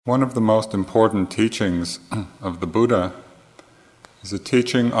One of the most important teachings of the Buddha is a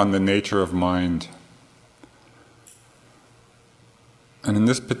teaching on the nature of mind. And in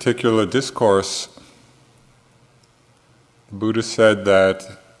this particular discourse, the Buddha said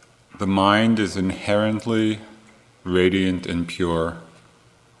that the mind is inherently radiant and pure,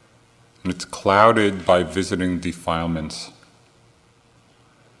 and it's clouded by visiting defilements.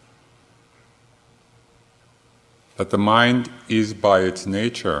 That the mind is by its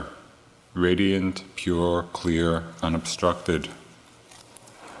nature radiant, pure, clear, unobstructed.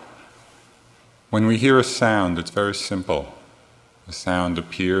 When we hear a sound, it's very simple. A sound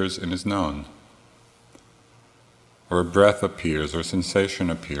appears and is known. Or a breath appears, or a sensation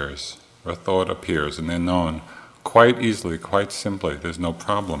appears, or a thought appears, and they're known quite easily, quite simply. There's no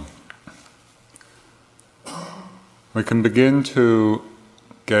problem. We can begin to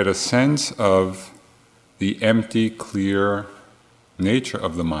get a sense of the empty, clear nature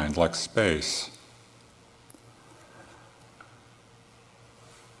of the mind, like space.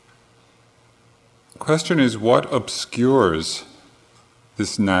 The question is, what obscures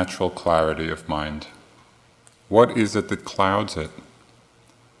this natural clarity of mind? What is it that clouds it?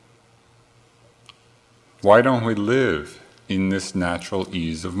 Why don't we live in this natural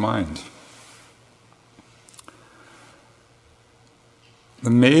ease of mind? The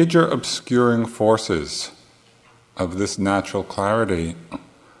major obscuring forces of this natural clarity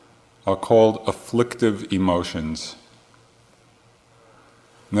are called afflictive emotions.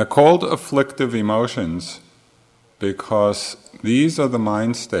 And they're called afflictive emotions because these are the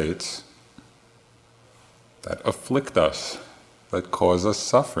mind states that afflict us, that cause us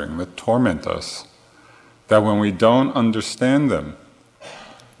suffering, that torment us, that when we don't understand them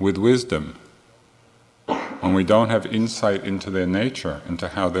with wisdom, when we don't have insight into their nature, into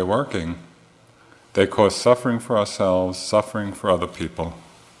how they're working, they cause suffering for ourselves, suffering for other people.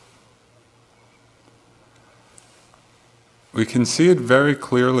 We can see it very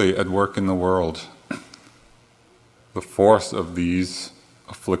clearly at work in the world, the force of these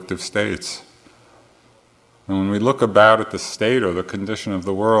afflictive states. And when we look about at the state or the condition of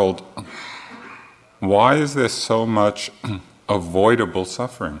the world, why is there so much avoidable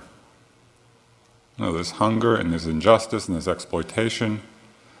suffering? There's hunger, and there's injustice, and there's exploitation,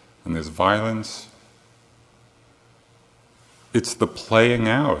 and there's violence. It's the playing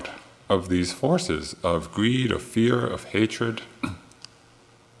out of these forces of greed, of fear, of hatred.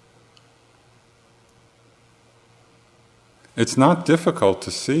 It's not difficult to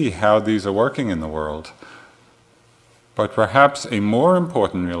see how these are working in the world, but perhaps a more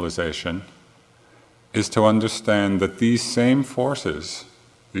important realization is to understand that these same forces,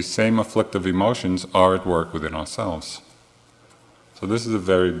 these same afflictive emotions, are at work within ourselves. So this is a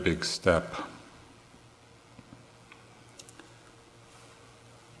very big step.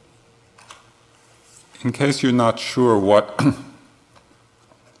 In case you're not sure what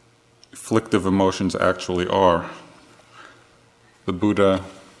afflictive emotions actually are, the Buddha,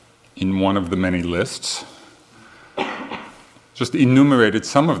 in one of the many lists, just enumerated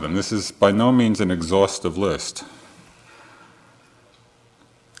some of them. This is by no means an exhaustive list.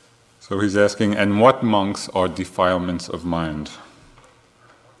 So he's asking, and what monks are defilements of mind?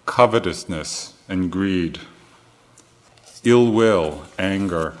 Covetousness and greed, ill will,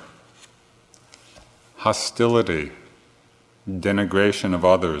 anger, hostility, denigration of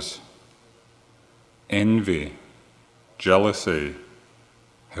others, envy, jealousy,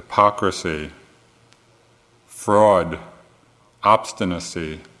 hypocrisy, fraud,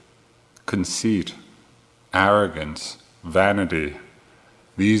 obstinacy, conceit, arrogance, vanity.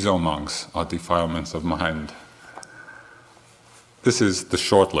 These, O monks, are defilements of mind. This is the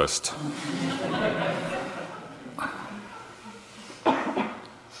short list.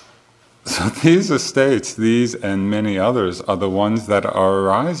 So these states, these and many others, are the ones that are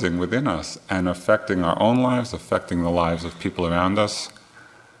arising within us and affecting our own lives, affecting the lives of people around us.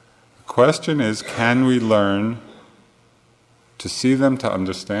 The question is, can we learn to see them, to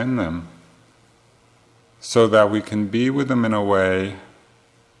understand them, so that we can be with them in a way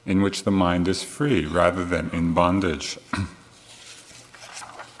in which the mind is free rather than in bondage?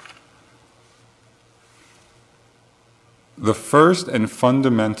 The first and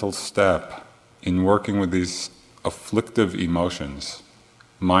fundamental step in working with these afflictive emotions,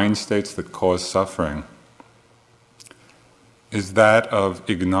 mind states that cause suffering, is that of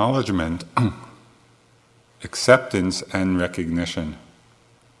acknowledgement, acceptance, and recognition.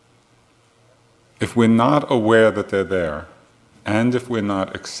 If we're not aware that they're there, and if we're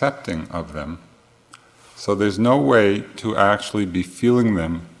not accepting of them, so there's no way to actually be feeling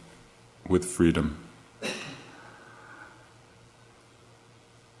them with freedom.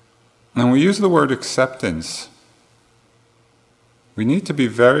 And we use the word acceptance. We need to be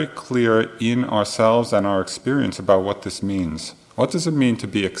very clear in ourselves and our experience about what this means. What does it mean to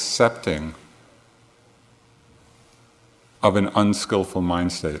be accepting of an unskillful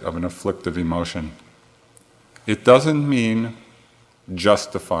mind state, of an afflictive emotion? It doesn't mean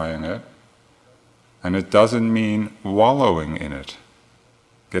justifying it, and it doesn't mean wallowing in it,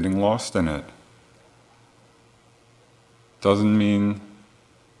 getting lost in it. It doesn't mean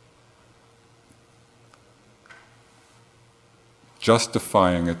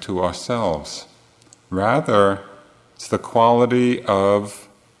justifying it to ourselves. Rather, it's the quality of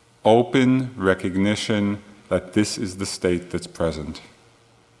open recognition that this is the state that's present.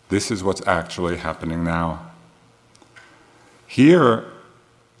 This is what's actually happening now. Here,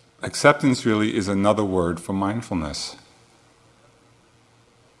 acceptance really is another word for mindfulness.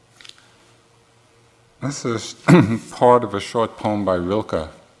 This is part of a short poem by Rilke,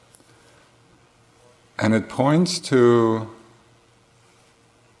 and it points to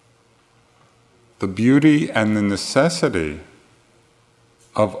the beauty and the necessity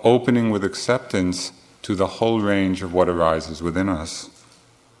of opening with acceptance to the whole range of what arises within us.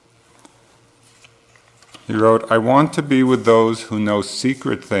 He wrote, "I want to be with those who know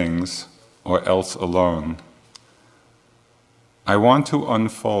secret things or else alone. I want to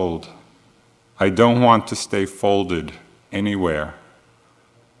unfold. I don't want to stay folded anywhere,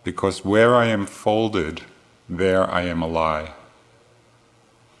 because where I am folded, there I am a lie."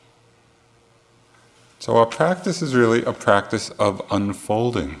 So our practice is really a practice of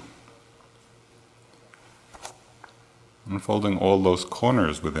unfolding. Unfolding all those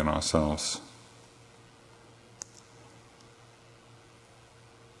corners within ourselves.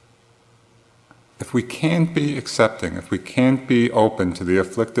 If we can't be accepting, if we can't be open to the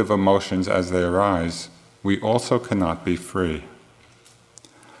afflictive emotions as they arise, we also cannot be free.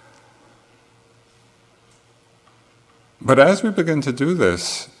 But as we begin to do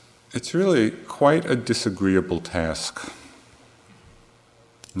this, it's really quite a disagreeable task.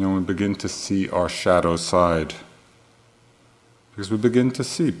 We begin to see our shadow side, because we begin to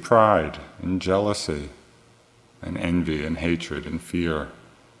see pride and jealousy and envy and hatred and fear,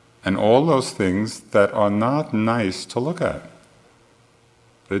 and all those things that are not nice to look at.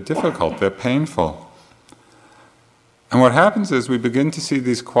 They're difficult, they're painful. And what happens is we begin to see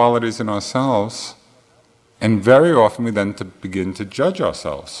these qualities in ourselves, and very often we then begin to judge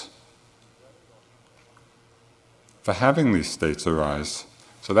ourselves for having these states arise.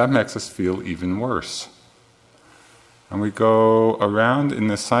 So that makes us feel even worse. And we go around in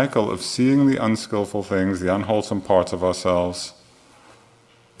this cycle of seeing the unskillful things, the unwholesome parts of ourselves.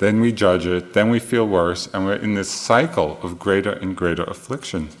 Then we judge it, then we feel worse, and we're in this cycle of greater and greater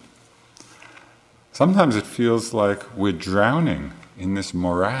affliction. Sometimes it feels like we're drowning in this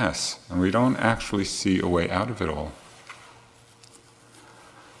morass, and we don't actually see a way out of it all.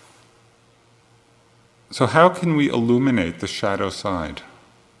 So how can we illuminate the shadow side?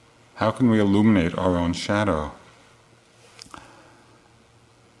 How can we illuminate our own shadow?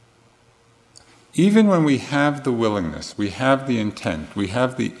 Even when we have the willingness, we have the intent, we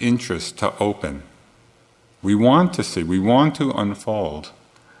have the interest to open, we want to see, we want to unfold,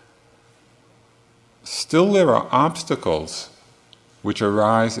 still there are obstacles which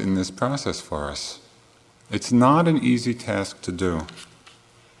arise in this process for us. It's not an easy task to do.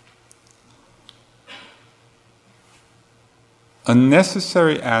 A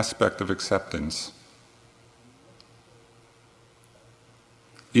necessary aspect of acceptance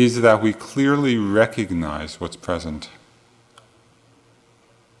is that we clearly recognize what's present.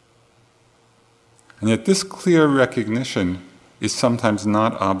 And yet this clear recognition is sometimes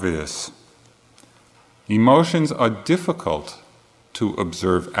not obvious. Emotions are difficult to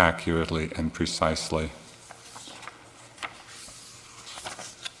observe accurately and precisely.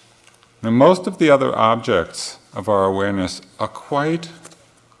 Now, most of the other objects of our awareness are quite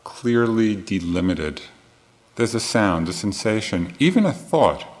clearly delimited. There's a sound, a sensation, even a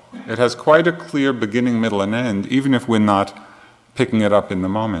thought. It has quite a clear beginning, middle, and end, even if we're not picking it up in the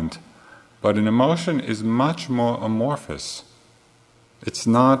moment. But an emotion is much more amorphous. It's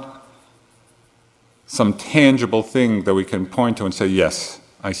not some tangible thing that we can point to and say, yes,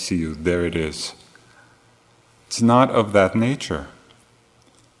 I see you, there it is. It's not of that nature.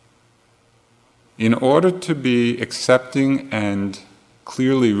 In order to be accepting and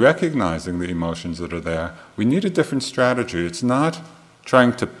clearly recognizing the emotions that are there, we need a different strategy. It's not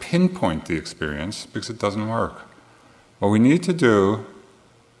trying to pinpoint the experience, because it doesn't work. What we need to do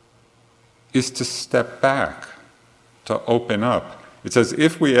is to step back, to open up. It's as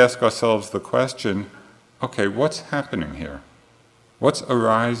if we ask ourselves the question, okay, what's happening here? What's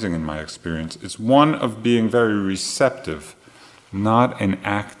arising in my experience is one of being very receptive, not an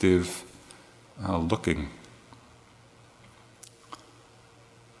active looking.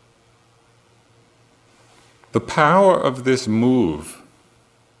 The power of this move,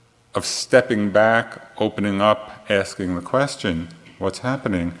 of stepping back, opening up, asking the question, what's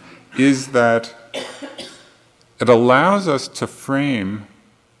happening, is that it allows us to frame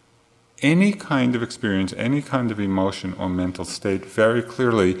any kind of experience, any kind of emotion or mental state very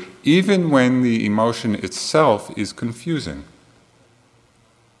clearly, even when the emotion itself is confusing.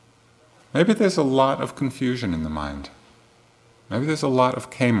 Maybe there's a lot of confusion in the mind. Maybe there's a lot of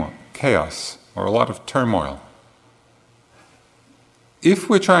chaos or a lot of turmoil. If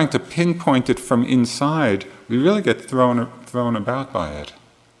we're trying to pinpoint it from inside, we really get thrown about by it.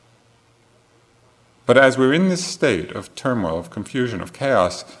 But as we're in this state of turmoil, of confusion, of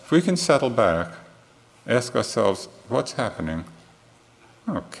chaos, if we can settle back, ask ourselves, what's happening?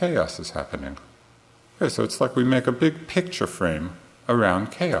 Oh, chaos is happening. Okay, so it's like we make a big picture frame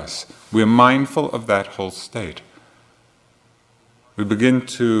around chaos. We're mindful of that whole state. We begin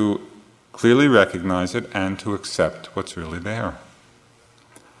to clearly recognize it and to accept what's really there.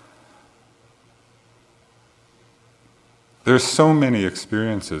 There's so many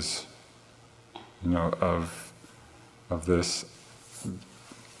experiences, of this.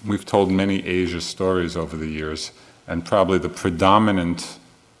 We've told many Asia stories over the years, and probably the predominant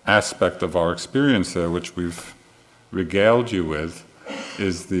aspect of our experience there, which we've regaled you with,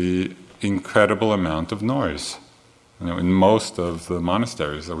 is the incredible amount of noise, in most of the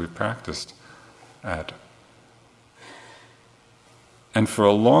monasteries that we've practiced at. And for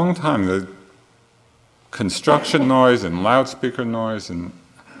a long time, the construction noise and loudspeaker noise, and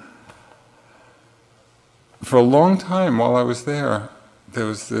for a long time while I was there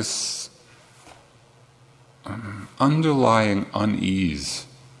was this underlying unease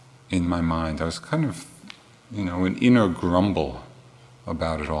in my mind. I was kind of, an inner grumble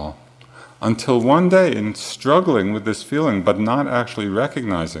about it all. Until one day, in struggling with this feeling but not actually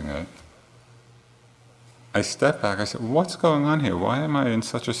recognizing it, I stepped back, I said, what's going on here? Why am I in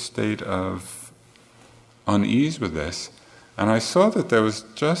such a state of unease with this? And I saw that there was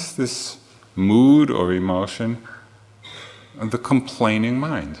just this mood or emotion of the complaining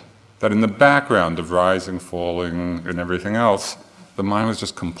mind. That in the background of rising, falling, and everything else, the mind was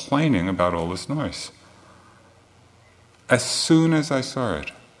just complaining about all this noise. As soon as I saw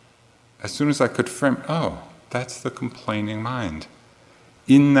it, as soon as I could frame, oh, that's the complaining mind.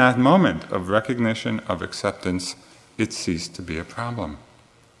 In that moment of recognition, of acceptance, it ceased to be a problem.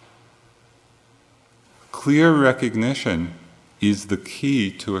 Clear recognition is the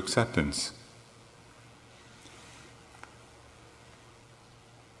key to acceptance.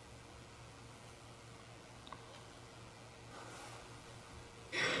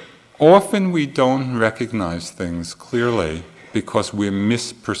 Often we don't recognize things clearly because we're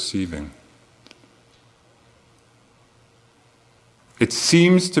misperceiving. It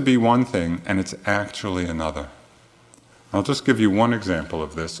seems to be one thing and it's actually another. I'll just give you one example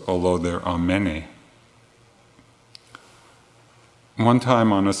of this, although there are many. One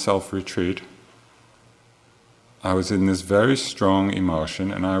time on a self-retreat, I was in this very strong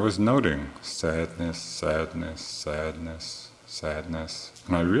emotion and I was noting sadness, sadness, sadness, sadness.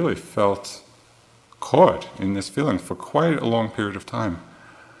 And I really felt caught in this feeling for quite a long period of time.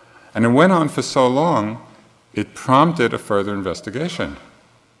 And it went on for so long, it prompted a further investigation.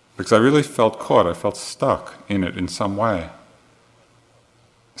 Because I really felt caught, I felt stuck in it in some way.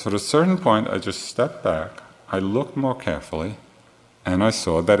 So at a certain point, I just stepped back, I looked more carefully, and I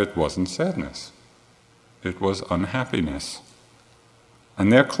saw that it wasn't sadness. It was unhappiness.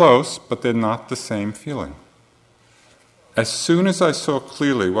 And they're close, but they're not the same feeling. As soon as I saw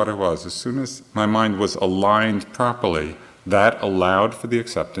clearly what it was, as soon as my mind was aligned properly, that allowed for the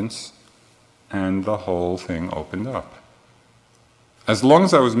acceptance, and the whole thing opened up. As long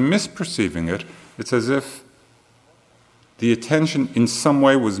as I was misperceiving it, it's as if the attention in some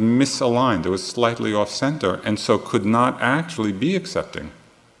way was misaligned, it was slightly off-center, and so could not actually be accepting,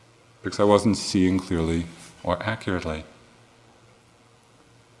 because I wasn't seeing clearly or accurately.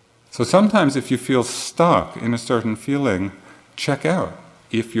 So sometimes if you feel stuck in a certain feeling, check out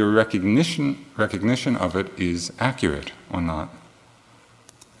if your recognition of it is accurate or not.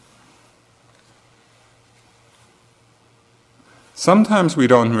 Sometimes we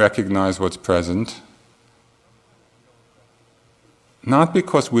don't recognize what's present, not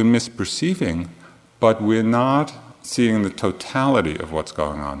because we're misperceiving, but we're not seeing the totality of what's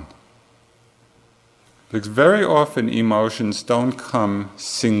going on. Because very often emotions don't come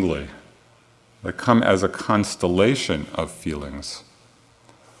singly. They come as a constellation of feelings.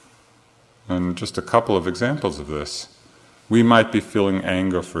 And just a couple of examples of this. We might be feeling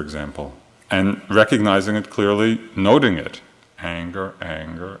anger, for example, and recognizing it clearly, noting it. Anger,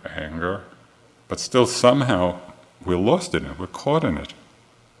 anger, anger. But still somehow we're lost in it, we're caught in it.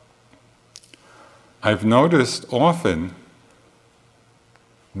 I've noticed often,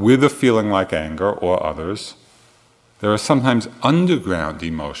 with a feeling like anger or others, there are sometimes underground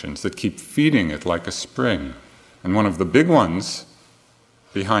emotions that keep feeding it like a spring. And one of the big ones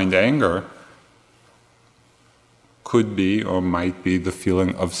behind anger could be or might be the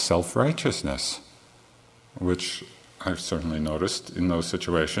feeling of self-righteousness, which I've certainly noticed in those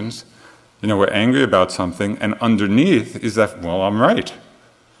situations. We're angry about something, and underneath is that, well, I'm right.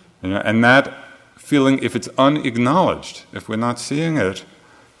 And that feeling, if it's unacknowledged, if we're not seeing it,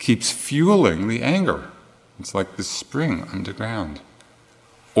 keeps fueling the anger. It's like this spring underground.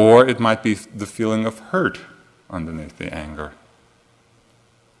 Or it might be the feeling of hurt underneath the anger.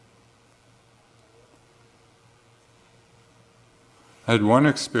 I had one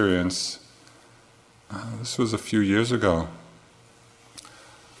experience, this was a few years ago.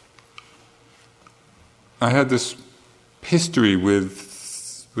 I had this history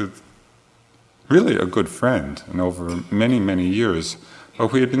with really a good friend, and over many, many years,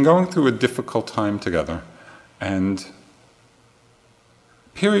 but we had been going through a difficult time together, and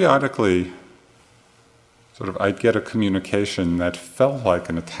periodically, I'd get a communication that felt like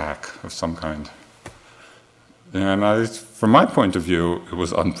an attack of some kind. And from my point of view, it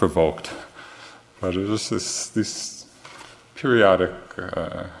was unprovoked. But it was this periodic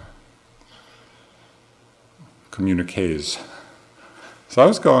communiques. So I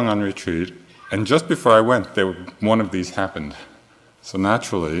was going on retreat, and just before I went, one of these happened. So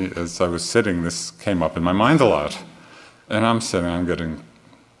naturally, as I was sitting, this came up in my mind a lot. And I'm sitting, I'm getting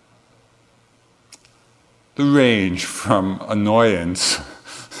the range from annoyance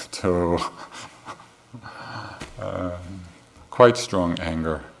to quite strong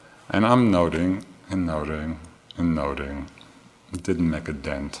anger. And I'm noting and noting and noting. It didn't make a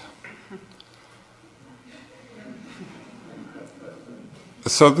dent.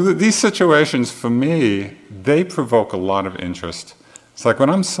 So these situations, for me, they provoke a lot of interest. It's like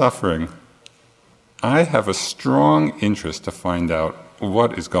when I'm suffering, I have a strong interest to find out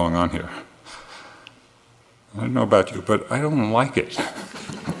what is going on here. I don't know about you, but I don't like it.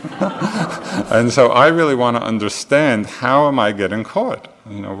 And so I really want to understand, how am I getting caught?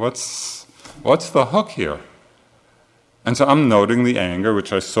 What's the hook here? And so I'm noting the anger,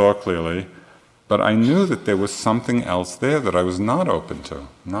 which I saw clearly, but I knew that there was something else there that I was not open to,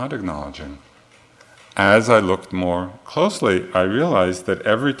 not acknowledging. As I looked more closely, I realized that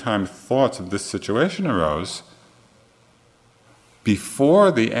every time thoughts of this situation arose,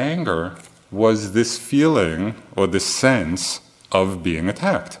 before the anger was this feeling or this sense of being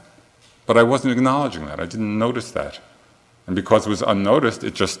attacked. But I wasn't acknowledging that. I didn't notice that. And because it was unnoticed,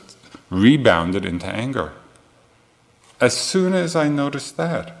 it just rebounded into anger. As soon as I noticed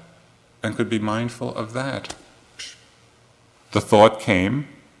that and could be mindful of that, the thought came,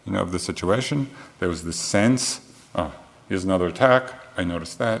 of the situation. There was this sense, oh, here's another attack. I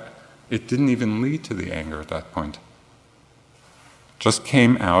noticed that. It didn't even lead to the anger at that point. Just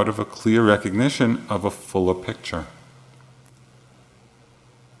came out of a clear recognition of a fuller picture.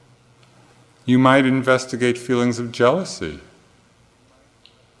 You might investigate feelings of jealousy.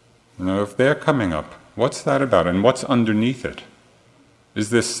 If they're coming up, what's that about? And what's underneath it?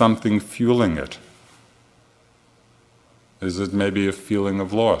 Is there something fueling it? Is it maybe a feeling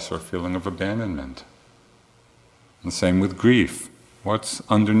of loss or a feeling of abandonment? And the same with grief. What's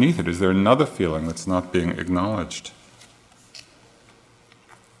underneath it? Is there another feeling that's not being acknowledged?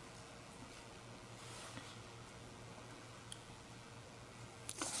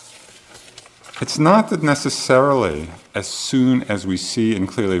 It's not that necessarily, as soon as we see and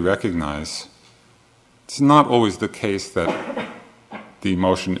clearly recognize, it's not always the case that the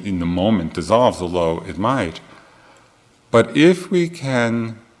emotion in the moment dissolves, although it might. But if we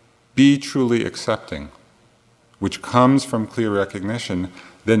can be truly accepting, which comes from clear recognition,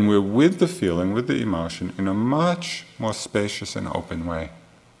 then we're with the feeling, with the emotion, in a much more spacious and open way.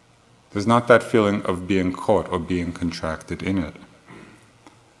 There's not that feeling of being caught or being contracted in it.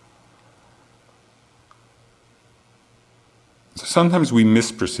 So sometimes we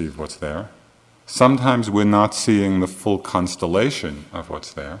misperceive what's there. Sometimes we're not seeing the full constellation of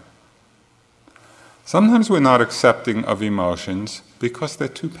what's there. Sometimes we're not accepting of emotions because they're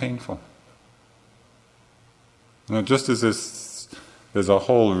too painful. Just as there's a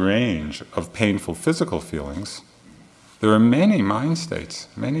whole range of painful physical feelings, there are many mind states,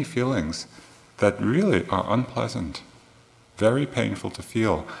 many feelings that really are unpleasant, very painful to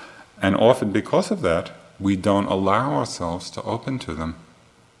feel. And often because of that, we don't allow ourselves to open to them.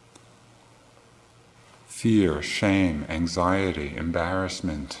 Fear, shame, anxiety,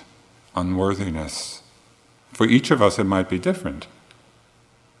 embarrassment, unworthiness. For each of us it might be different.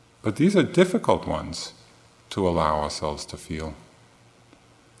 But these are difficult ones to allow ourselves to feel.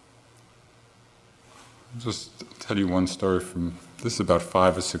 I'll just tell you one story from, this is about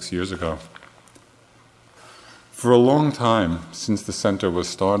 5 or 6 years ago. For a long time, since the center was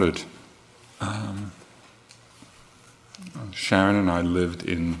started, Sharon and I lived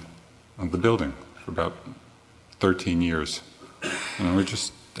in the building for about 13 years. We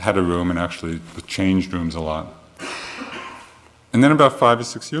just had a room and actually changed rooms a lot. And then about 5 or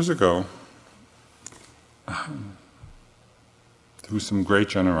 6 years ago, through some great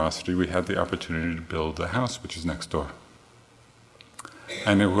generosity, we had the opportunity to build a house which is next door.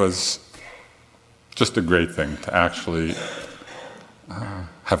 And it was just a great thing to actually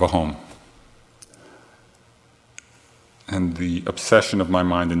have a home. And the obsession of my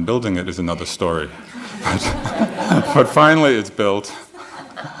mind in building it is another story. But finally it's built,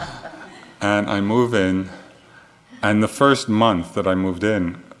 and I move in, and the first month that I moved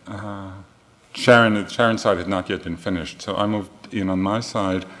in, Sharon's side had not yet been finished, so I moved in on my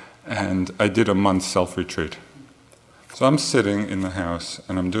side, and I did a month's self-retreat. So I'm sitting in the house,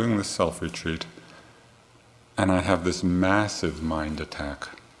 and I'm doing this self-retreat, and I have this massive mind attack.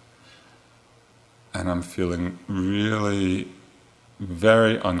 And I'm feeling really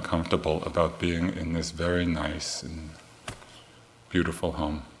very uncomfortable about being in this very nice and beautiful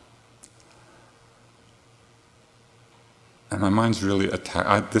home. And my mind's really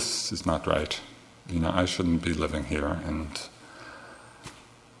attacked. This is not right. I shouldn't be living here. And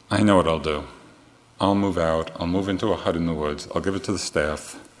I know what I'll do. I'll move out. I'll move into a hut in the woods. I'll give it to the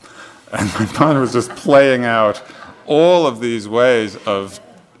staff. And my mind was just playing out all of these ways of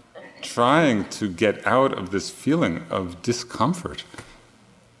trying to get out of this feeling of discomfort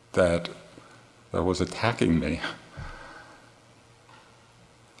that was attacking me.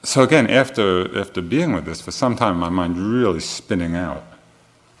 So again, after being with this for some time, my mind really spinning out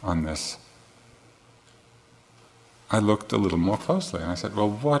on this, I looked a little more closely and I said, well,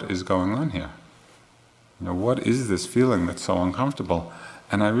 what is going on here? What is this feeling that's so uncomfortable?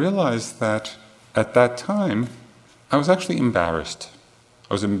 And I realized that at that time, I was actually embarrassed.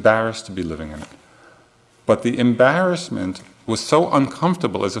 I was embarrassed to be living in it. But the embarrassment was so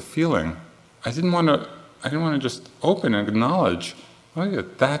uncomfortable as a feeling, I didn't want to just open and acknowledge, oh yeah,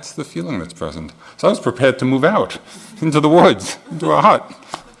 that's the feeling that's present. So I was prepared to move out into the woods, into a hut.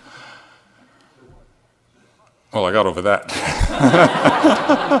 Well, I got over that.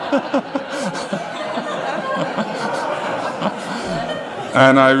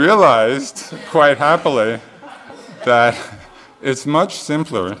 And I realized quite happily that it's much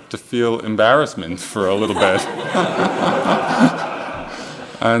simpler to feel embarrassment for a little bit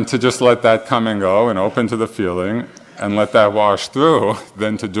and to just let that come and go and open to the feeling and let that wash through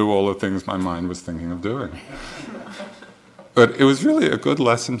than to do all the things my mind was thinking of doing. But it was really a good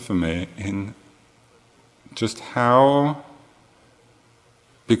lesson for me in just how,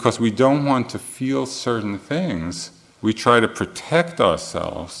 because we don't want to feel certain things, we try to protect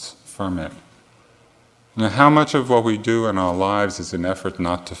ourselves from it. How much of what we do in our lives is an effort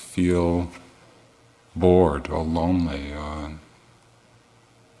not to feel bored or lonely or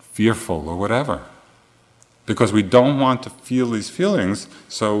fearful or whatever? Because we don't want to feel these feelings,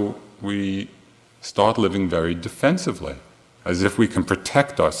 so we start living very defensively, as if we can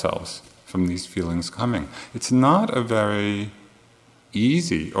protect ourselves from these feelings coming. It's not a very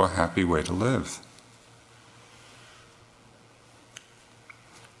easy or happy way to live.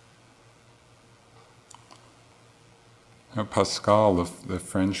 Pascal, the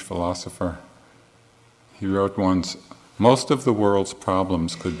French philosopher, he wrote once, most of the world's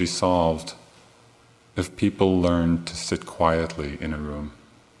problems could be solved if people learned to sit quietly in a room.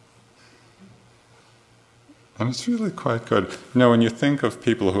 And it's really quite good. When you think of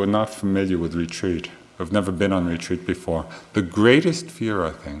people who are not familiar with retreat, who have never been on retreat before, the greatest fear,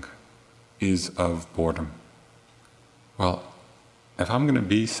 I think, is of boredom. Well, if I'm going to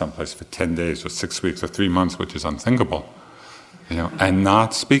be someplace for 10 days or 6 weeks or 3 months, which is unthinkable, and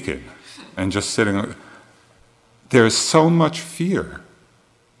not speaking, and just sitting, there is so much fear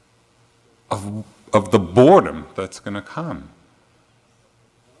of the boredom that's going to come.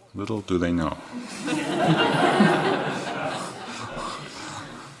 Little do they know.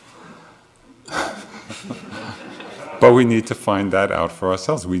 But we need to find that out for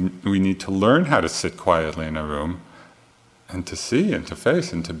ourselves. We need to learn how to sit quietly in a room and to see and to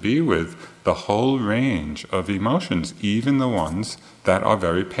face and to be with the whole range of emotions, even the ones that are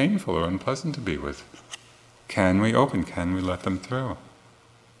very painful or unpleasant to be with. Can we open? Can we let them through?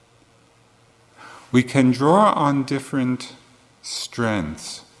 We can draw on different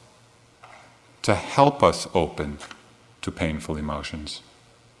strengths to help us open to painful emotions.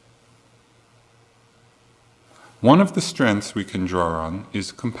 One of the strengths we can draw on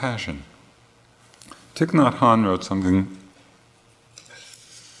is compassion. Thich Nhat Hanh wrote something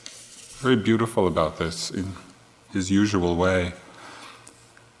very beautiful about this in his usual way.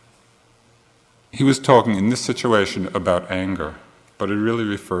 He was talking in this situation about anger, but it really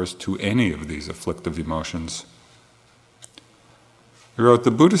refers to any of these afflictive emotions. He wrote,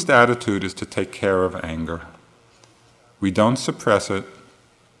 "The Buddhist attitude is to take care of anger. We don't suppress it.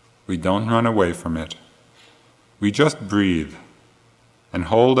 We don't run away from it. We just breathe and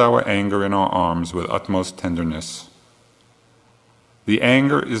hold our anger in our arms with utmost tenderness. The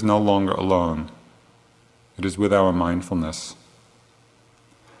anger is no longer alone. It is with our mindfulness.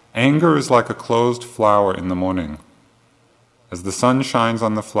 Anger is like a closed flower in the morning. As the sun shines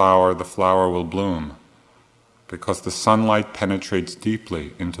on the flower will bloom, because the sunlight penetrates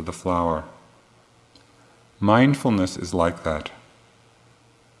deeply into the flower. Mindfulness is like that.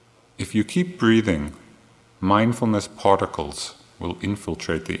 If you keep breathing, mindfulness particles will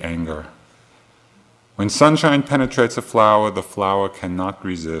infiltrate the anger. When sunshine penetrates a flower, the flower cannot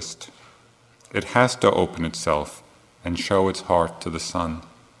resist. It has to open itself and show its heart to the sun.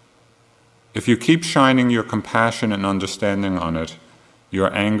 If you keep shining your compassion and understanding on it,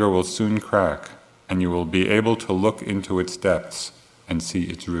 your anger will soon crack, and you will be able to look into its depths and see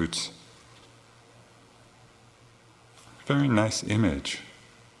its roots." Very nice image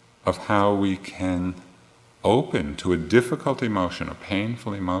of how we can open to a difficult emotion, a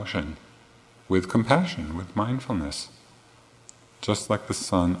painful emotion, with compassion, with mindfulness, just like the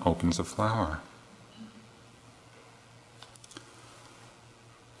sun opens a flower.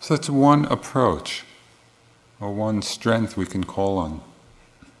 So that's one approach, or one strength we can call on.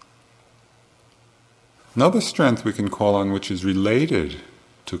 Another strength we can call on, which is related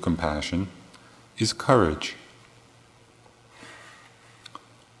to compassion, is courage.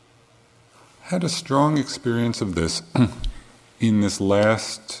 I had a strong experience of this in this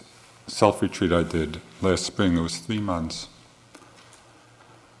last self-retreat I did last spring. It was 3 months.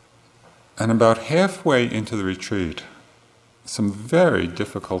 And about halfway into the retreat, some very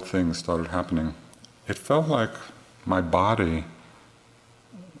difficult things started happening. It felt like my body,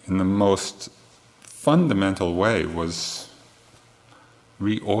 in the most fundamental way, was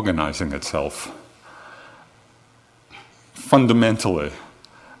reorganizing itself. Fundamentally.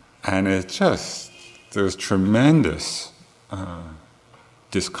 And there was tremendous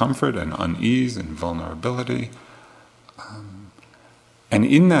discomfort and unease and vulnerability. And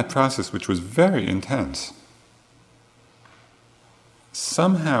in that process, which was very intense,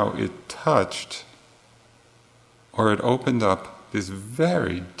 somehow it touched, or it opened up this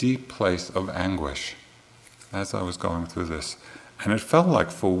very deep place of anguish as I was going through this. And it felt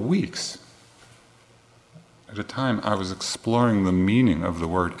like for weeks, at a time, I was exploring the meaning of the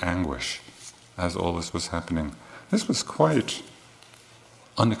word anguish as all this was happening. This was quite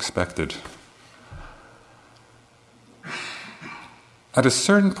unexpected. At a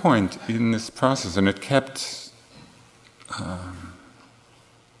certain point in this process, and it kept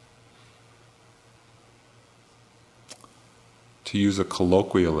to use a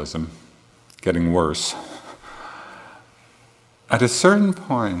colloquialism, getting worse. At a certain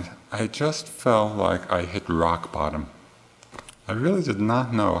point, I just felt like I hit rock bottom. I really did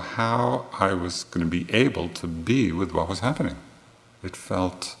not know how I was going to be able to be with what was happening. It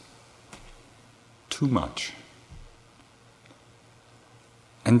felt too much.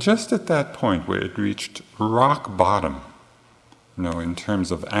 And just at that point where it reached rock bottom, in terms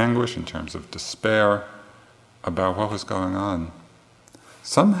of anguish, in terms of despair about what was going on,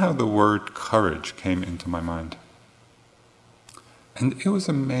 somehow the word courage came into my mind. And it was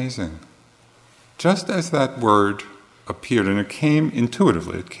amazing. Just as that word appeared, and it came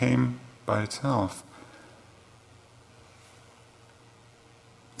intuitively, it came by itself,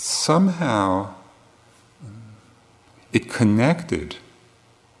 somehow it connected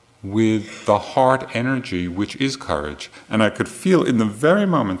with the heart energy, which is courage. And I could feel in the very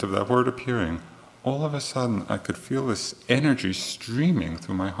moment of that word appearing, all of a sudden I could feel this energy streaming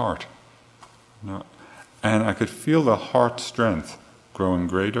through my heart. And I could feel the heart strength growing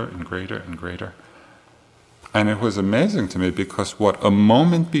greater and greater and greater. And it was amazing to me, because what a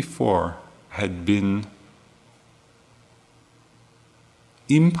moment before had been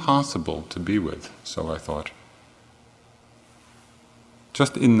impossible to be with, so I thought,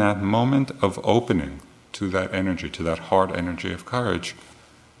 just in that moment of opening to that energy, to that hard energy of courage,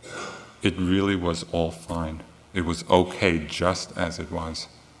 it really was all fine. It was okay just as it was.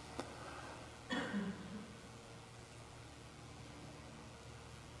 It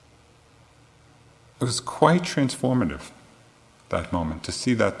was quite transformative, that moment, to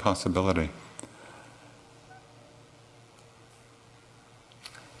see that possibility.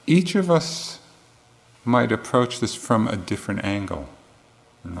 Each of us might approach this from a different angle.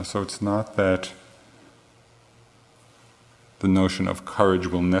 So it's not that the notion of courage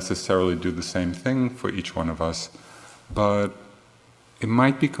will necessarily do the same thing for each one of us, but it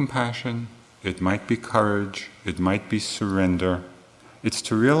might be compassion, it might be courage, it might be surrender. It's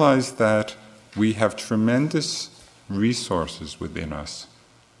to realize that we have tremendous resources within us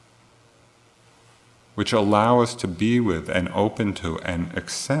which allow us to be with and open to and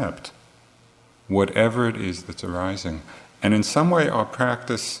accept whatever it is that's arising. And in some way our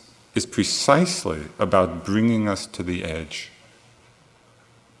practice is precisely about bringing us to the edge.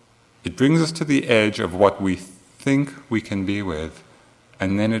 It brings us to the edge of what we think we can be with,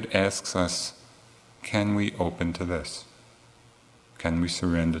 and then it asks us, can we open to this? Can we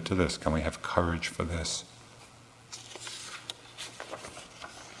surrender to this? Can we have courage for this?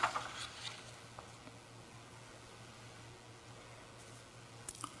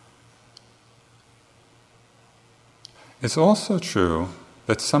 It's also true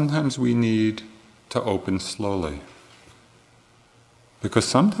that sometimes we need to open slowly, because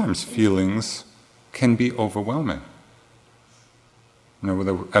sometimes feelings can be overwhelming.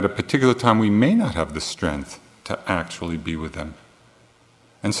 At a particular time we may not have the strength to actually be with them.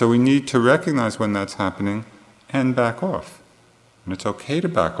 And so we need to recognize when that's happening and back off. And it's okay to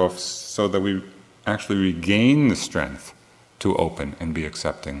back off so that we actually regain the strength to open and be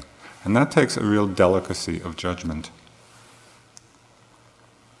accepting. And that takes a real delicacy of judgment.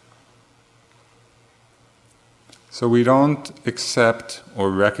 So we don't accept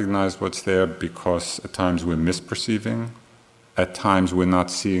or recognize what's there because at times we're misperceiving, at times we're not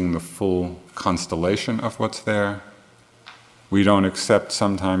seeing the full constellation of what's there. We don't accept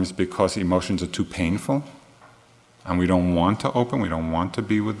sometimes because emotions are too painful and we don't want to open, we don't want to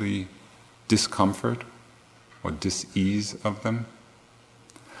be with the discomfort or dis-ease of them.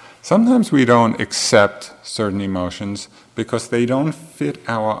 Sometimes we don't accept certain emotions because they don't fit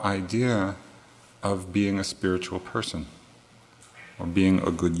our idea of being a spiritual person or being a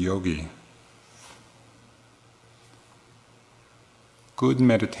good yogi. Good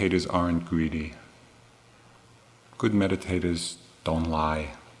meditators aren't greedy. Good meditators don't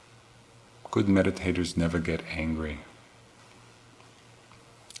lie. Good meditators never get angry.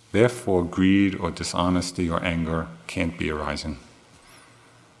 Therefore, greed or dishonesty or anger can't be arising.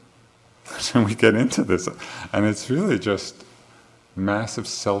 And we get into this, and it's really just massive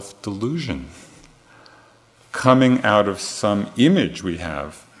self-delusion coming out of some image we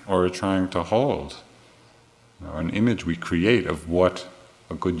have or are trying to hold. An image we create of what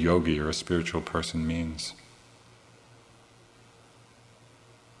a good yogi or a spiritual person means.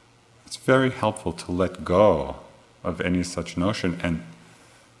 It's very helpful to let go of any such notion and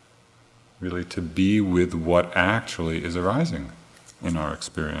really to be with what actually is arising in our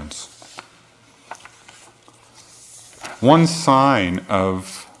experience. One sign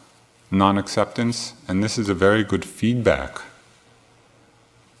of non-acceptance, and this is a very good feedback,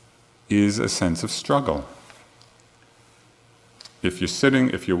 is a sense of struggle. If you're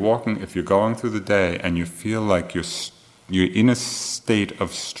sitting, if you're walking, if you're going through the day and you feel like you're in a state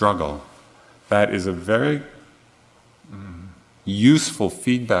of struggle, that is a very useful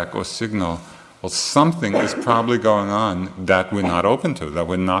feedback or signal. Well, something is probably going on that we're not open to, that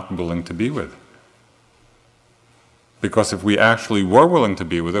we're not willing to be with. Because if we actually were willing to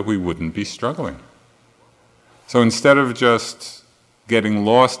be with it, we wouldn't be struggling. So instead of just getting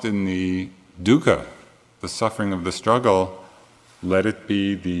lost in the dukkha, the suffering of the struggle, let it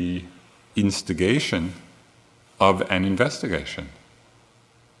be the instigation of an investigation.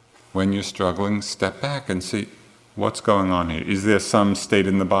 When you're struggling, step back and see what's going on here. Is there some state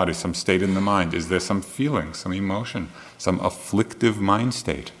in the body, some state in the mind? Is there some feeling, some emotion, some afflictive mind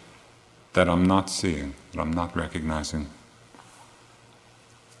state that I'm not seeing, that I'm not recognizing?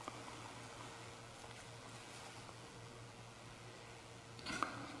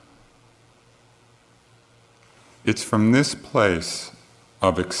 It's from this place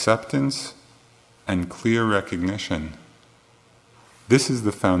of acceptance and clear recognition, this is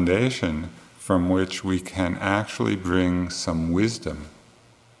the foundation from which we can actually bring some wisdom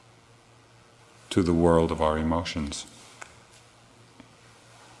to the world of our emotions.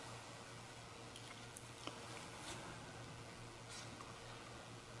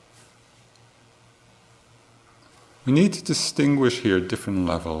 we need to distinguish here different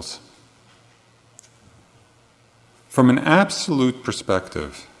levels. From an absolute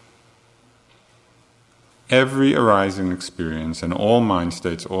perspective, every arising experience and all mind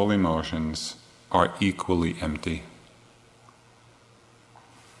states, all emotions, are equally empty.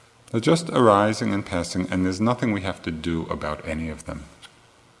 They're just arising and passing, and there's nothing we have to do about any of them.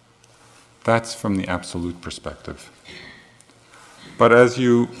 That's from the absolute perspective. But as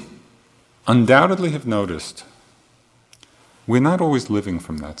you undoubtedly have noticed, we're not always living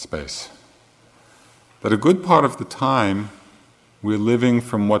from that space. That a good part of the time, we're living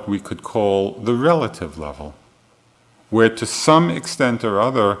from what we could call the relative level, where to some extent or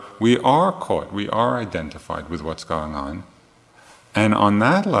other, we are caught, we are identified with what's going on. And on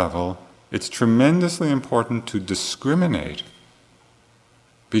that level, it's tremendously important to discriminate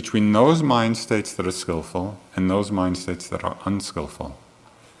between those mind states that are skillful and those mind states that are unskillful.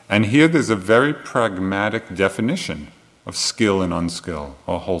 And here there's a very pragmatic definition of skill and unskill,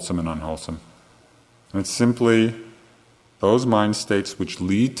 or wholesome and unwholesome. And it's simply those mind states which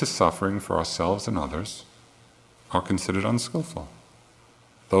lead to suffering for ourselves and others are considered unskillful.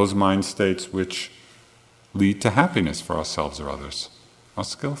 Those mind states which lead to happiness for ourselves or others are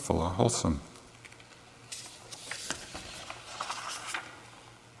skillful or wholesome.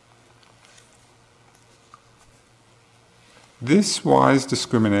 This wise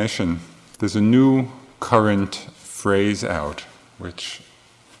discrimination, there's a new current phrase out, which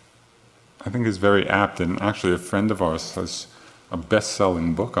I think is very apt, and actually a friend of ours has a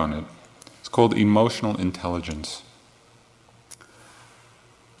best-selling book on it. It's called Emotional Intelligence.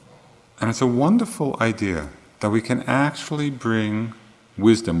 And it's a wonderful idea that we can actually bring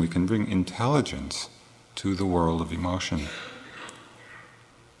wisdom, we can bring intelligence to the world of emotion.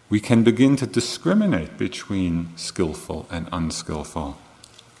 We can begin to discriminate between skillful and unskillful.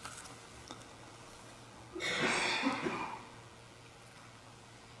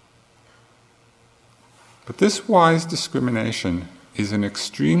 But this wise discrimination is an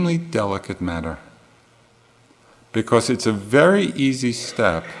extremely delicate matter, because it's a very easy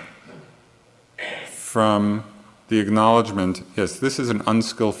step from the acknowledgement, yes, this is an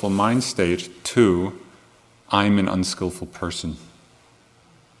unskillful mind state, to I'm an unskillful person.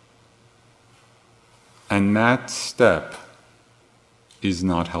 And that step is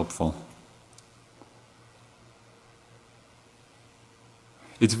not helpful.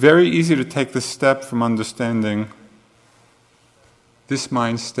 It's very easy to take the step from understanding this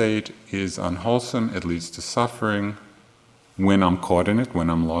mind state is unwholesome, it leads to suffering when I'm caught in it,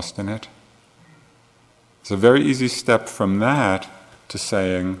 when I'm lost in it. It's a very easy step from that to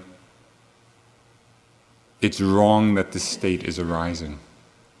saying it's wrong that this state is arising.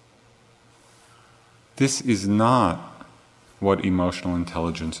 This is not what emotional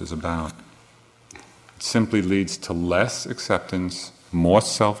intelligence is about. It simply leads to less acceptance, more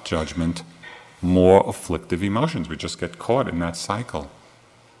self-judgment, more afflictive emotions. We just get caught in that cycle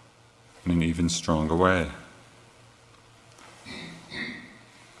in an even stronger way.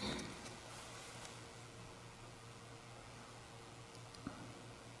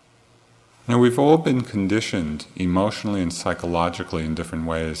 Now, we've all been conditioned emotionally and psychologically in different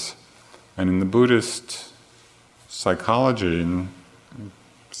ways. And in the Buddhist psychology, and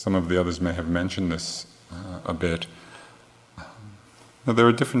some of the others may have mentioned this a bit, there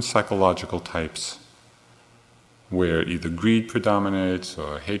are different psychological types where either greed predominates,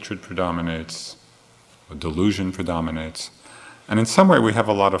 or hatred predominates, or delusion predominates. And in some way we have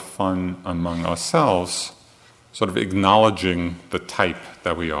a lot of fun among ourselves, sort of acknowledging the type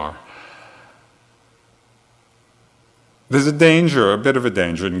that we are. There's a bit of a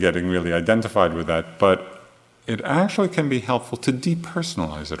danger in getting really identified with that, but it actually can be helpful to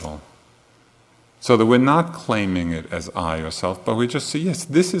depersonalize it all. So that we're not claiming it as I or self, but we just say, yes,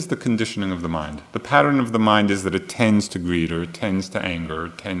 this is the conditioning of the mind. The pattern of the mind is that it tends to greed, or it tends to anger, or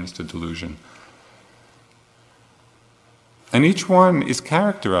it tends to delusion. And each one is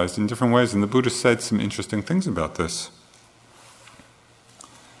characterized in different ways, and the Buddha said some interesting things about this.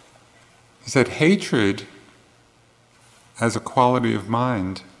 He said, hatred as a quality of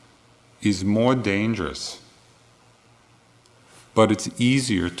mind is more dangerous, but it's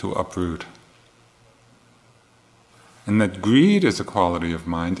easier to uproot. And that greed as a quality of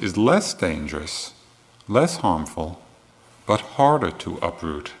mind is less dangerous, less harmful, but harder to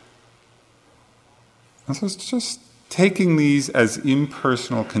uproot. And so it's just taking these as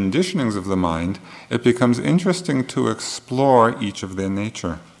impersonal conditionings of the mind, it becomes interesting to explore each of their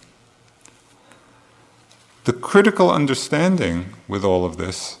nature. The critical understanding with all of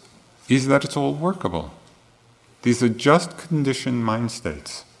this is that it's all workable. These are just conditioned mind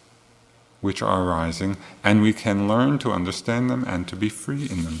states. which are arising, and we can learn to understand them and to be free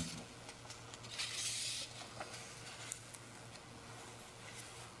in them.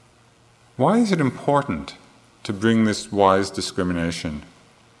 Why is it important to bring this wise discrimination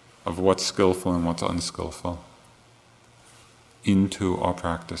of what's skillful and what's unskillful into our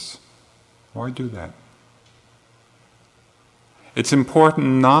practice? Why do that? It's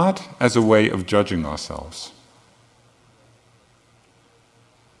important not as a way of judging ourselves.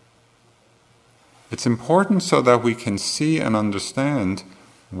 It's important so that we can see and understand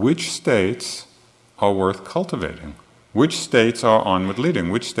which states are worth cultivating, which states are onward leading,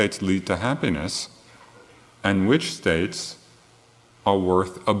 which states lead to happiness, and which states are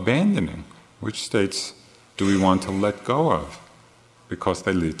worth abandoning, which states do we want to let go of because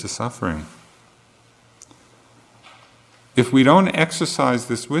they lead to suffering. If we don't exercise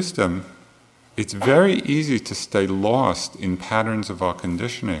this wisdom, it's very easy to stay lost in patterns of our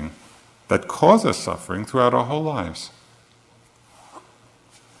conditioning that cause us suffering throughout our whole lives.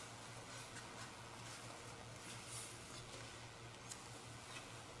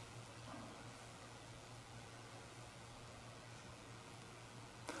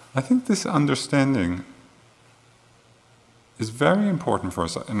 I think this understanding is very important for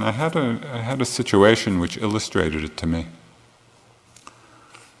us, and I had a situation which illustrated it to me.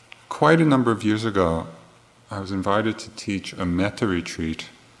 Quite a number of years ago, I was invited to teach a metta retreat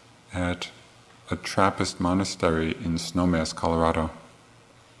at a Trappist monastery in Snowmass, Colorado,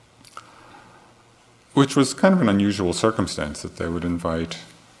 which was kind of an unusual circumstance that they would invite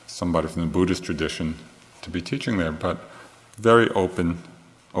somebody from the Buddhist tradition to be teaching there, but very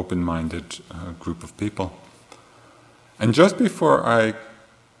open-minded group of people. And just before I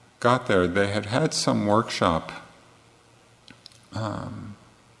got there, they had had some workshop.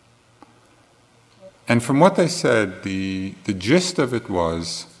 And from what they said, the gist of it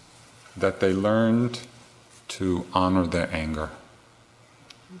was that they learned to honor their anger.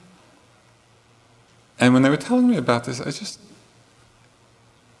 And when they were telling me about this, it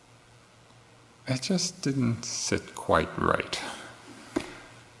just didn't sit quite right.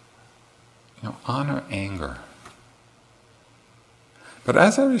 Honor anger. But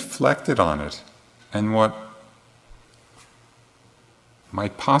as I reflected on it, and what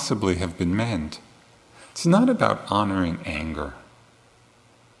might possibly have been meant, it's not about honoring anger.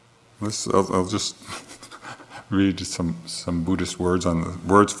 I'll just read some Buddhist words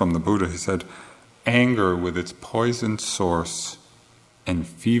from the Buddha. He said, "Anger with its poisoned source and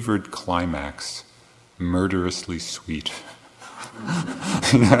fevered climax, murderously sweet."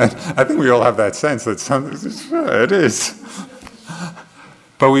 I think we all have that sense that it is.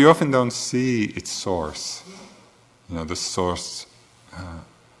 But we often don't see its source, the source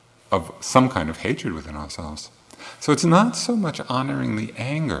of some kind of hatred within ourselves. So it's not so much honoring the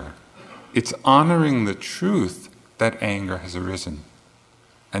anger, it's honoring the truth that anger has arisen.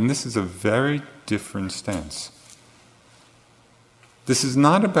 And this is a very different stance. This is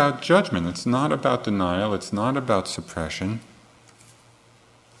not about judgment, it's not about denial, it's not about suppression.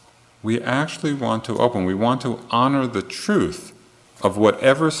 We actually want to open, we want to honor the truth of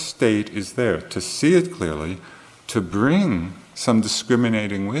whatever state is there, to see it clearly, to bring some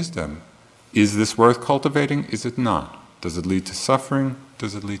discriminating wisdom. Is this worth cultivating? Is it not? Does it lead to suffering?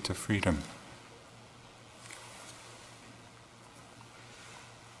 Does it lead to freedom?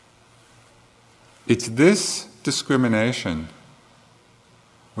 It's this discrimination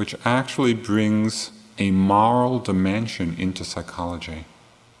which actually brings a moral dimension into psychology,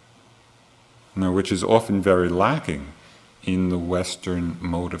 which is often very lacking in the Western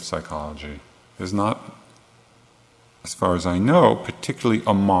mode of psychology. There's not, as far as I know, particularly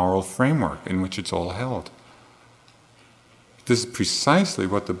a moral framework in which it's all held. This is precisely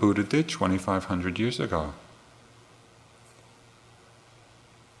what the Buddha did 2,500 years ago.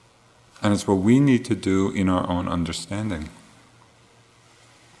 And it's what we need to do in our own understanding.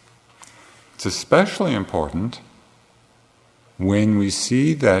 It's especially important when we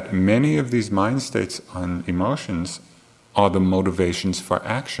see that many of these mind states and emotions are the motivations for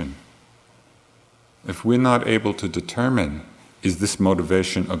action. If we're not able to determine, is this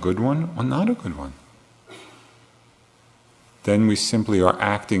motivation a good one or not a good one, then we simply are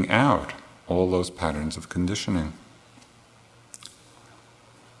acting out all those patterns of conditioning.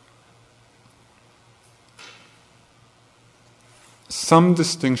 Some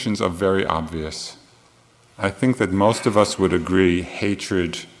distinctions are very obvious. I think that most of us would agree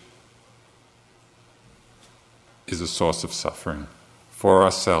hatred is a source of suffering for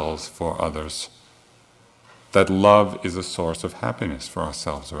ourselves, for others. That love is a source of happiness for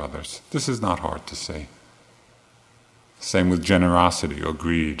ourselves or others. This is not hard to say. Same with generosity or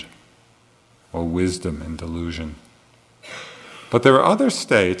greed. or wisdom and delusion. But there are other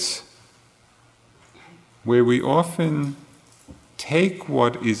states where we often take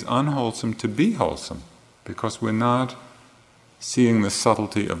what is unwholesome to be wholesome, because we're not seeing the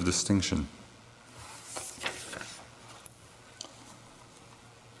subtlety of distinction.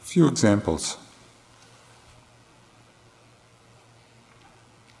 A few examples.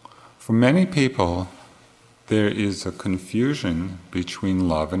 For many people, there is a confusion between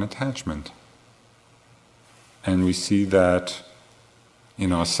love and attachment. And we see that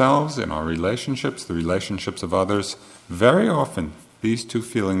in ourselves, in our relationships, the relationships of others. Very often, these two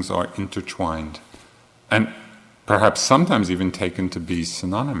feelings are intertwined, and perhaps sometimes even taken to be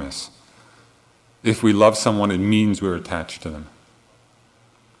synonymous. If we love someone, it means we're attached to them.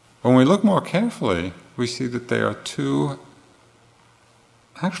 When we look more carefully, we see that they are two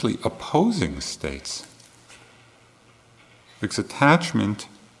actually opposing states. Because attachment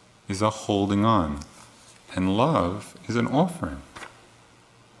is a holding on, and love is an offering.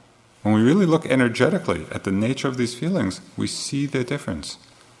 When we really look energetically at the nature of these feelings, we see their difference.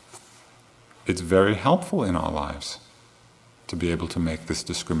 It's very helpful in our lives to be able to make this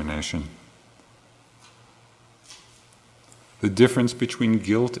discrimination. The difference between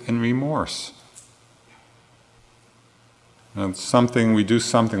guilt and remorse. Now, we do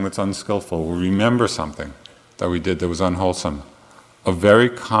something that's unskillful, we remember something that we did that was unwholesome. A very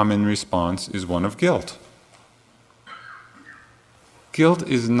common response is one of guilt. Guilt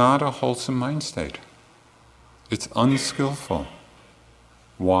is not a wholesome mind state. It's unskillful.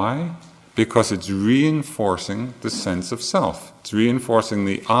 Why? Because it's reinforcing the sense of self. It's reinforcing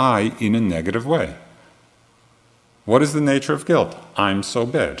the I in a negative way. What is the nature of guilt? I'm so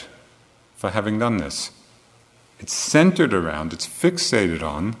bad for having done this. It's centered around, it's fixated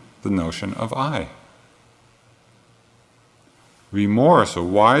on the notion of I. Remorse, or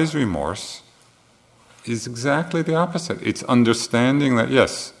wise remorse, is exactly the opposite. It's understanding that,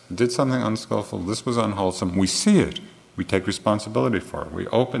 yes, did something unskillful, this was unwholesome, we see it, we take responsibility for it, we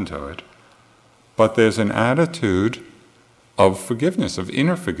open to it, but there's an attitude of forgiveness, of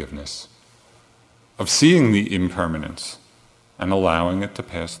inner forgiveness, of seeing the impermanence and allowing it to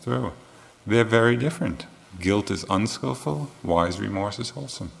pass through. They're very different. Guilt is unskillful, wise remorse is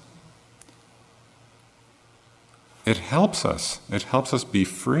wholesome. It helps us be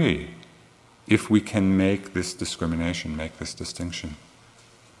free if we can make this discrimination, make this distinction.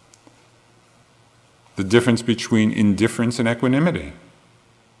 The difference between indifference and equanimity.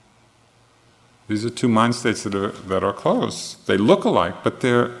 These are two mind states that are close. They look alike, but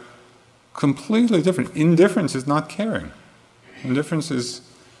they're completely different. Indifference is not caring. Indifference is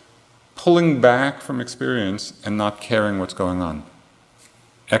pulling back from experience and not caring what's going on.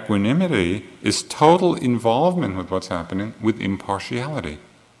 Equanimity is total involvement with what's happening with impartiality.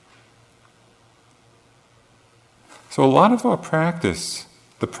 So a lot of our practice,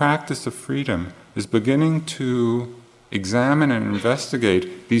 the practice of freedom, is beginning to examine and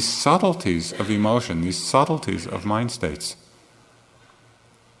investigate these subtleties of emotion, these subtleties of mind states,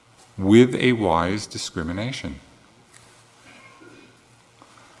 with a wise discrimination.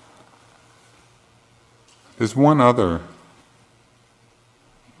 There's one other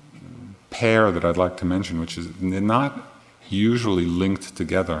pair that I'd like to mention, which is they're not usually linked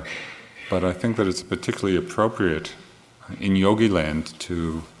together, but I think that it's particularly appropriate in yogi land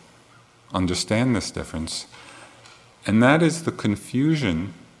to understand this difference. And that is the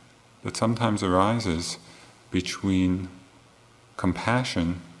confusion that sometimes arises between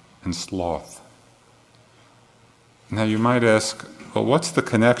compassion and sloth. Now you might ask, well, what's the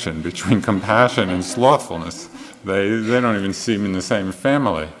connection between compassion and slothfulness? They don't even seem in the same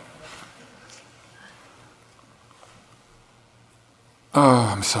family. Oh,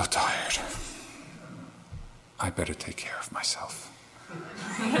 I'm so tired. I better take care of myself.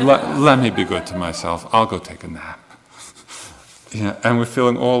 Let me be good to myself. I'll go take a nap. Yeah, and we're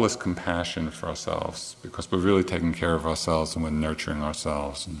feeling all this compassion for ourselves because we're really taking care of ourselves and we're nurturing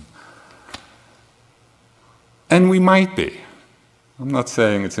ourselves. And we might be. I'm not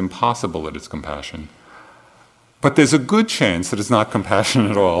saying it's impossible that it's compassion. But there's a good chance that it's not compassion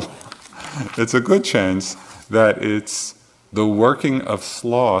at all. It's a good chance that it's the working of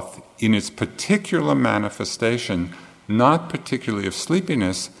sloth in its particular manifestation, not particularly of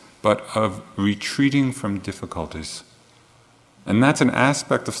sleepiness, but of retreating from difficulties. And that's an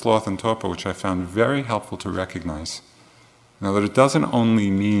aspect of sloth and torpor which I found very helpful to recognize. Now that it doesn't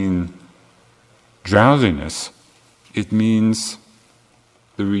only mean drowsiness, it means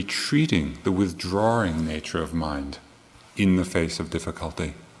the retreating, the withdrawing nature of mind in the face of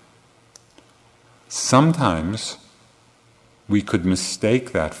difficulty. Sometimes we could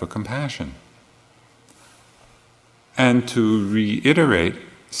mistake that for compassion. And to reiterate,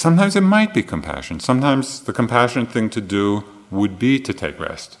 sometimes it might be compassion. Sometimes the compassionate thing to do would be to take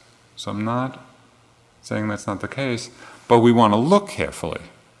rest. So I'm not saying that's not the case, but we want to look carefully,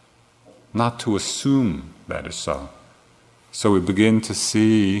 not to assume that is so. So we begin to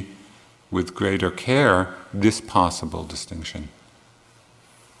see with greater care this possible distinction.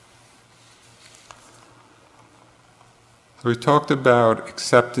 So we talked about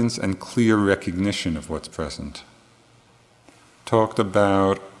acceptance and clear recognition of what's present. Talked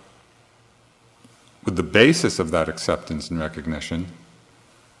about, with the basis of that acceptance and recognition,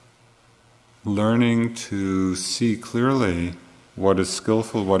 learning to see clearly what is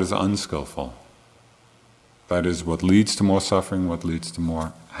skillful, what is unskillful. That is, what leads to more suffering, what leads to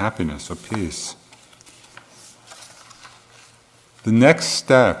more happiness or peace. The next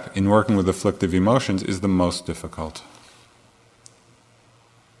step in working with afflictive emotions is the most difficult.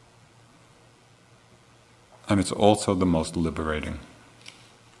 And it's also the most liberating.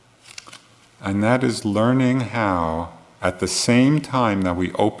 And that is learning how, at the same time that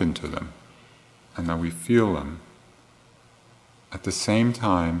we open to them and that we feel them, at the same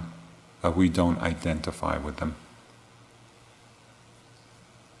time that we don't identify with them.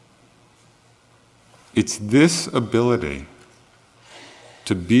 It's this ability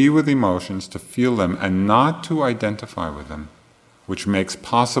to be with emotions, to feel them, and not to identify with them, which makes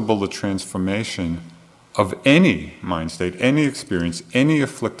possible the transformation of any mind state, any experience, any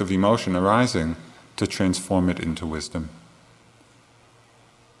afflictive emotion arising, to transform it into wisdom.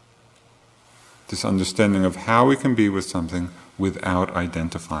 This understanding of how we can be with something without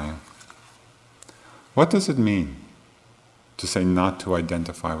identifying. What does it mean to say not to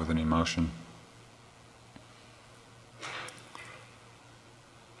identify with an emotion?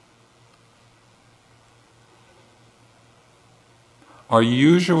 Our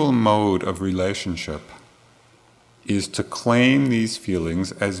usual mode of relationship is to claim these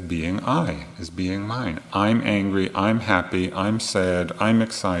feelings as being I, as being mine. I'm angry, I'm happy, I'm sad, I'm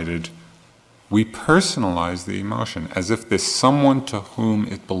excited. We personalize the emotion as if there's someone to whom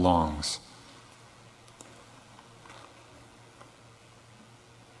it belongs.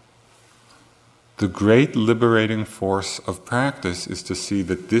 The great liberating force of practice is to see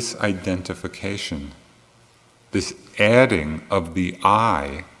that this identification, this adding of the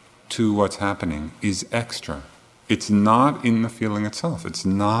I to what's happening, is extra. It's not in the feeling itself. It's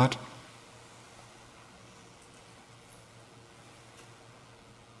not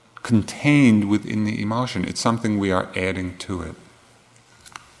contained within the emotion. It's something we are adding to it.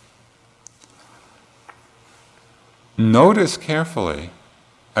 Notice carefully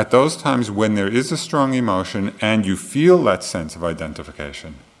at those times when there is a strong emotion and you feel that sense of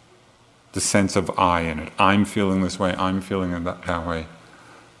identification, the sense of I in it. I'm feeling this way, I'm feeling it that way.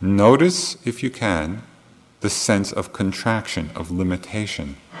 Notice, if you can, the sense of contraction, of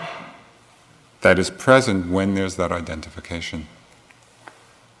limitation that is present when there's that identification.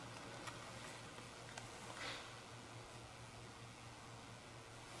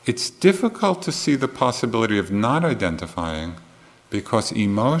 It's difficult to see the possibility of not identifying because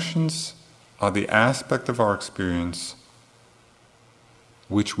emotions are the aspect of our experience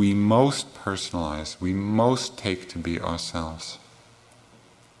which we most personalize, we most take to be ourselves.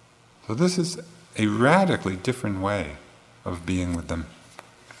 So this is a radically different way of being with them.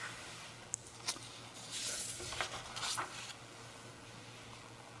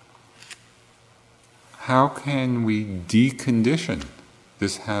 How can we decondition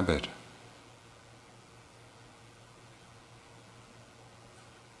this habit?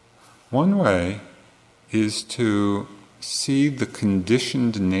 One way is to see the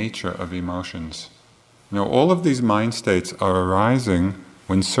conditioned nature of emotions. All of these mind states are arising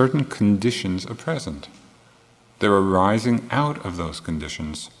when certain conditions are present. They're arising out of those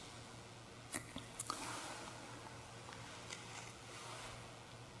conditions.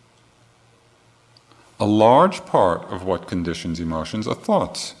 A large part of what conditions emotions are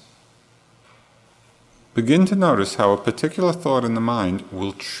thoughts. Begin to notice how a particular thought in the mind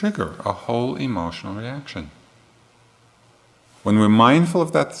will trigger a whole emotional reaction. When we're mindful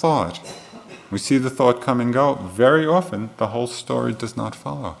of that thought, we see the thought come and go. Very often, the whole story does not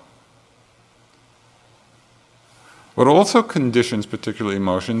follow. What also conditions particular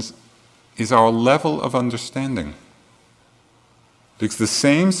emotions is our level of understanding. Because the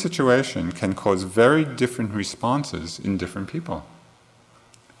same situation can cause very different responses in different people.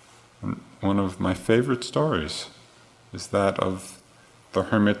 And one of my favorite stories is that of the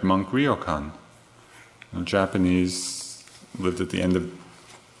hermit monk Ryokan. A Japanese, lived at the end of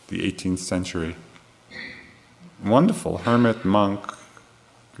the 18th century. Wonderful hermit monk,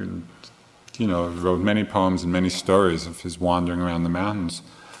 wrote many poems and many stories of his wandering around the mountains.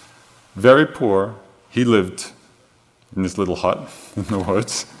 Very poor. He lived in this little hut in the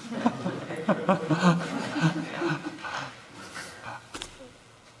woods.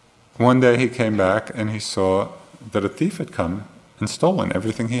 One day he came back and he saw that a thief had come and stolen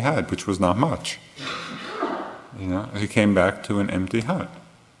everything he had, which was not much. He came back to an empty hut.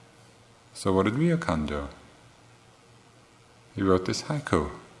 So what did Ryokan do? He wrote this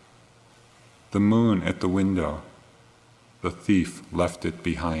haiku. The moon at the window, the thief left it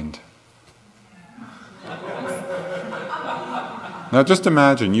behind. Now just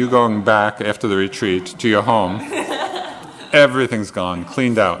imagine you going back after the retreat to your home. Everything's gone,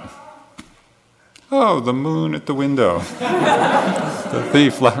 cleaned out. Oh, the moon at the window. The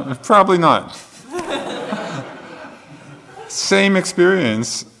thief left. Probably not. Same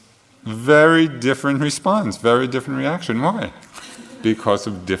experience, very different response, very different reaction. Why? Because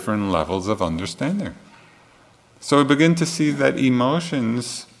of different levels of understanding. So we begin to see that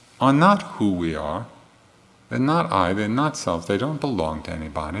emotions are not who we are. They're not I, they're not self, they don't belong to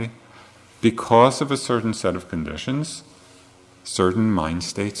anybody. Because of a certain set of conditions, certain mind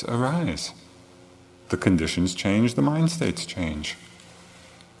states arise. The conditions change, the mind states change.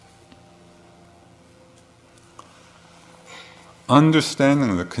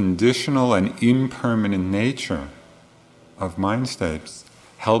 Understanding the conditional and impermanent nature of mind states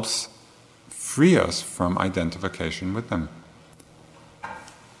helps free us from identification with them.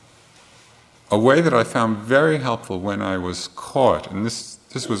 A way that I found very helpful when I was caught, and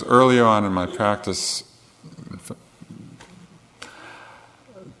this was earlier on in my practice,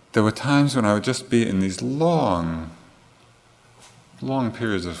 there were times when I would just be in these long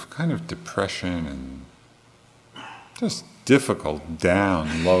periods of kind of depression and just difficult,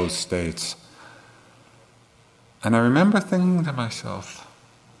 down, low states. And I remember thinking to myself,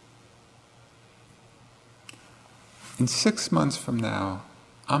 in 6 months from now,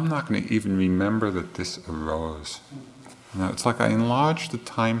 I'm not going to even remember that this arose. It's like I enlarged the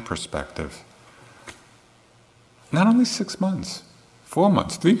time perspective. Not only 6 months, 4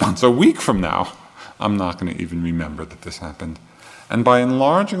 months, 3 months, a week from now, I'm not going to even remember that this happened. And by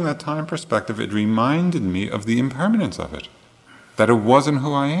enlarging that time perspective, it reminded me of the impermanence of it, that it wasn't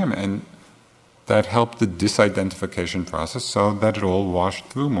who I am, and that helped the disidentification process so that it all washed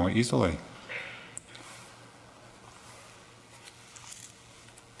through more easily.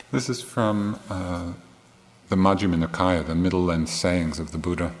 This is from the Majjhima Nikaya, the middle-length sayings of the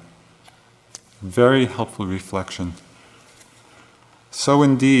Buddha. Very helpful reflection. So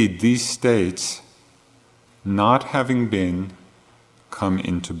indeed, these states, not having been, come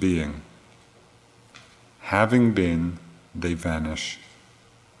into being. Having been, they vanish.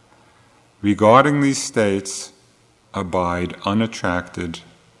 Regarding these states, abide unattracted,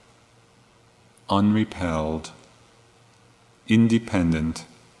 unrepelled, independent,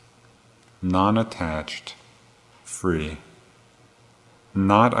 non-attached, free,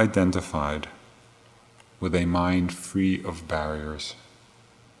 not identified, with a mind free of barriers.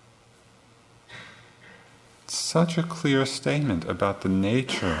 Such a clear statement about the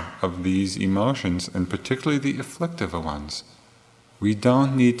nature of these emotions, and particularly the afflictive ones. We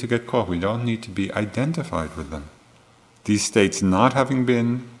don't need to get caught, we don't need to be identified with them. These states not having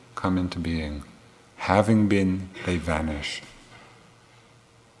been, come into being. Having been, they vanish.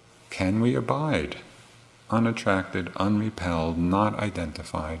 Can we abide? Unattracted, unrepelled, not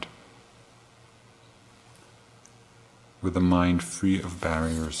identified, with a mind free of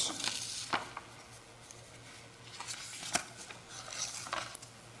barriers.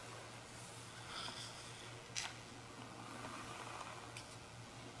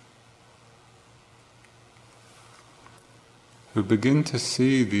 We begin to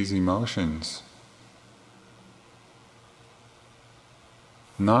see these emotions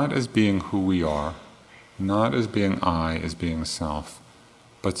not as being who we are, not as being I, as being self,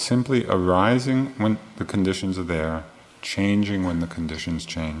 but simply arising when the conditions are there, changing when the conditions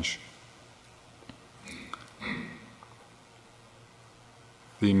change.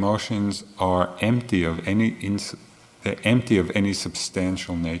 The emotions are empty of they're empty of any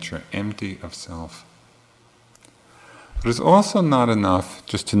substantial nature, empty of self. But it's also not enough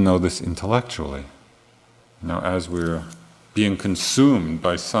just to know this intellectually. As we're being consumed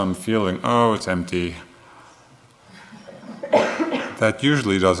by some feeling, oh, it's empty, that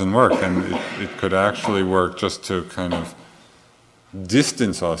usually doesn't work, and it could actually work just to kind of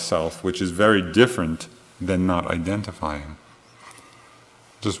distance ourselves, which is very different than not identifying.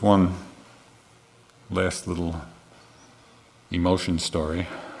 Just one last little emotion story.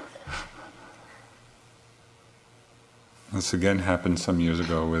 This again happened some years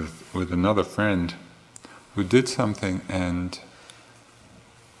ago with another friend who did something, and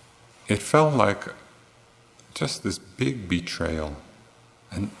it felt like just this big betrayal.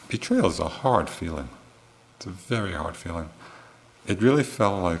 And betrayal is a hard feeling. It's a very hard feeling. It really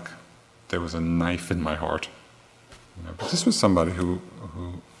felt like there was a knife in my heart. But this was somebody who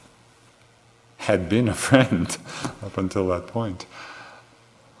had been a friend up until that point.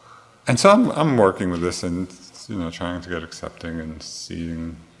 And so I'm working with this and trying to get accepting and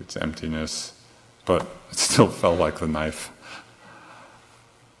seeing its emptiness, but it still felt like the knife.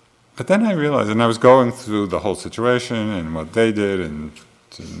 But then I realized, and I was going through the whole situation and what they did and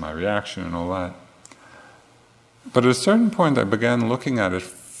my reaction and all that. But at a certain point I began looking at it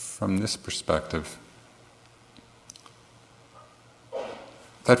from this perspective.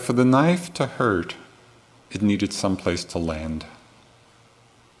 That for the knife to hurt, it needed some place to land.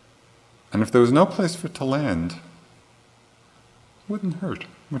 And if there was no place for it to land, it wouldn't hurt. It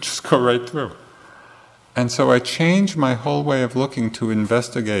would just go right through. And so I changed my whole way of looking to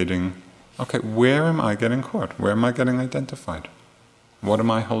investigating, okay, where am I getting caught? Where am I getting identified? What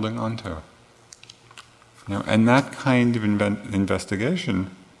am I holding on to? And that kind of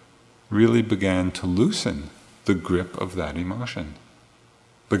investigation really began to loosen the grip of that emotion.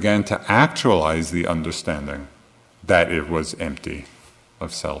 Began to actualize the understanding that it was empty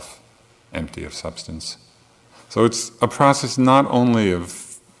of self, empty of substance. So it's a process not only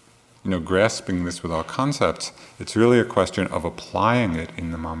of grasping this with our concepts, it's really a question of applying it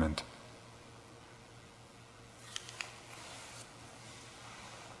in the moment.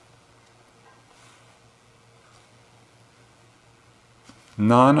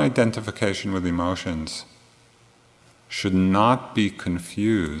 Non-identification with emotions should not be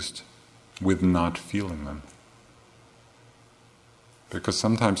confused with not feeling them. Because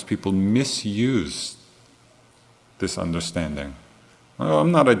sometimes people misuse this understanding. Oh,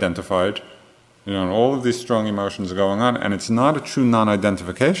 I'm not identified. And all of these strong emotions are going on, and it's not a true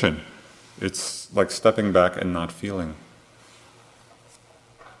non-identification. It's like stepping back and not feeling.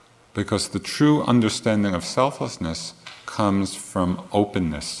 Because the true understanding of selflessness comes from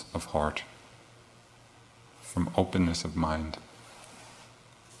openness of heart, from openness of mind.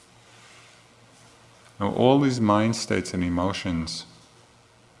 Now, all these mind states and emotions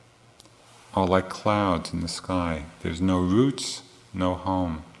are like clouds in the sky. There's no roots, no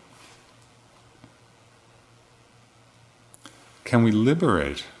home. Can we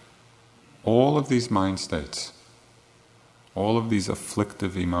liberate all of these mind states, all of these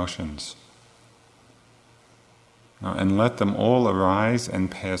afflictive emotions, and let them all arise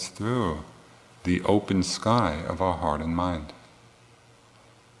and pass through the open sky of our heart and mind?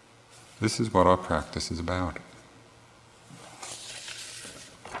 This is what our practice is about.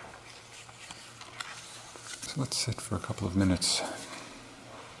 So let's sit for a couple of minutes.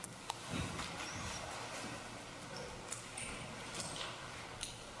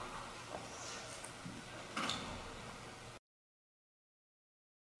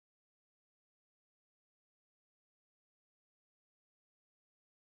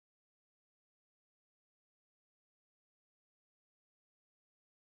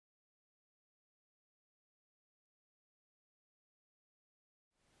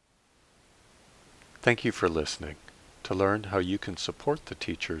 Thank you for listening. To learn how you can support the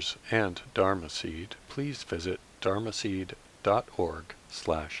teachers and Dharma Seed, please visit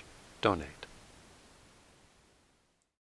dharmaseed.org/donate.